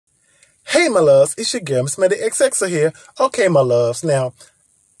Hey, my loves, it's your girl, Miss Medi XX here. Okay, my loves. Now,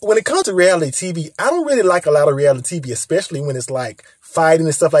 when it comes to reality TV, I don't really like a lot of reality TV, especially when it's like fighting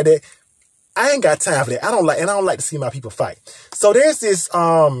and stuff like that. I ain't got time for that. I don't like to see my people fight. So there's this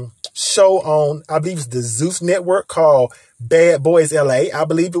show on, I believe it's the ZEUS network called Bad Boys LA. I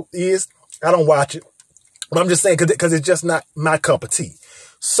believe it is. I don't watch it, but I'm just saying because it's just not my cup of tea.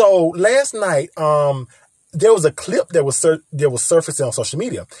 So last night, there was a clip that was surfacing on social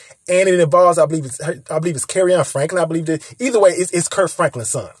media, and it involves, I believe it's Kerrion Franklin. I believe that either way, it's Kurt Franklin's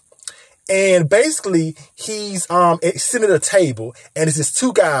son. And basically, he's sitting at a table, and it's just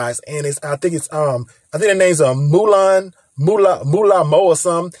two guys, and I think their names are Moolah Mo or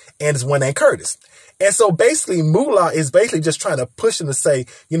something, and it's one named Curtis. And so basically, Moolah is basically just trying to push him to say,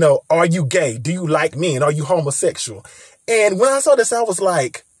 you know, are you gay? Do you like men? Are you homosexual? And when I saw this, I was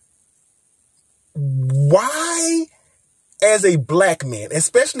like, why, as a black man,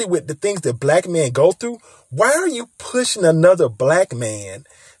 especially with the things that black men go through, why are you pushing another black man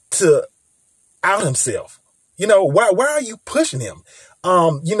to out himself? You know, why are you pushing him?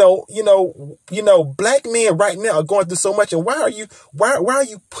 Black men right now are going through so much, and why are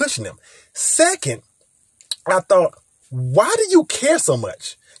you pushing them? Second, I thought, why do you care so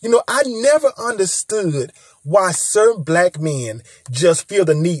much? You know, I never understood why certain black men just feel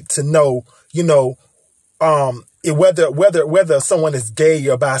the need to know, you know, whether someone is gay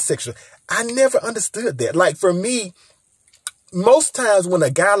or bisexual. I never understood that. Like, for me, most times when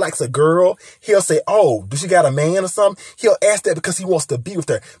a guy likes a girl, he'll say, oh, does she got a man or something? He'll ask that because he wants to be with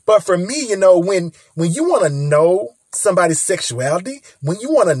her. But for me, you know, when you want to know somebody's sexuality, when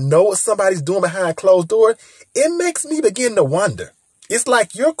you want to know what somebody's doing behind closed doors, it makes me begin to wonder. It's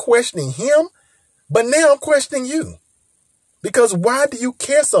like you're questioning him, but now I'm questioning you. Because why do you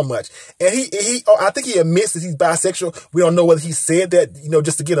care so much? And I think he admits that he's bisexual. We don't know whether he said that, you know,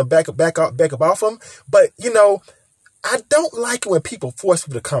 just to get him back up off him. But, you know, I don't like it when people force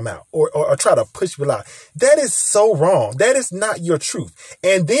people to come out or try to push people out. That is so wrong. That is not your truth.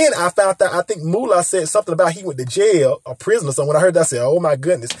 And then I found out, I think Moolah said something about he went to jail or prison or something. When I heard that, I said, oh my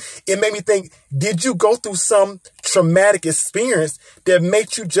goodness. It made me think, did you go through some traumatic experience that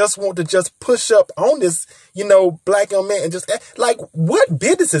made you just want to just push up on this, you know, black young man and just like, what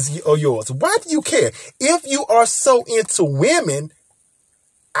business is yours? Why do you care? If you are so into women,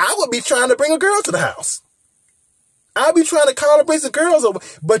 I would be trying to bring a girl to the house. I'll be trying to call and bring some girls over,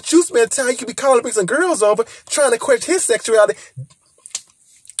 but you spend time, you could be calling and bring some girls over, trying to question his sexuality.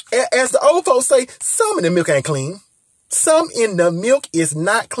 As the old folks say, some in the milk ain't clean. Some in the milk is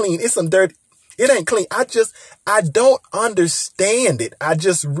not clean. It's some dirt. It ain't clean. I don't understand it. I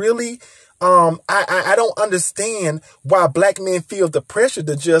just really, I don't understand why black men feel the pressure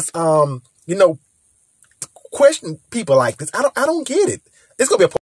to just, you know, question people like this. I don't get it. It's going to be a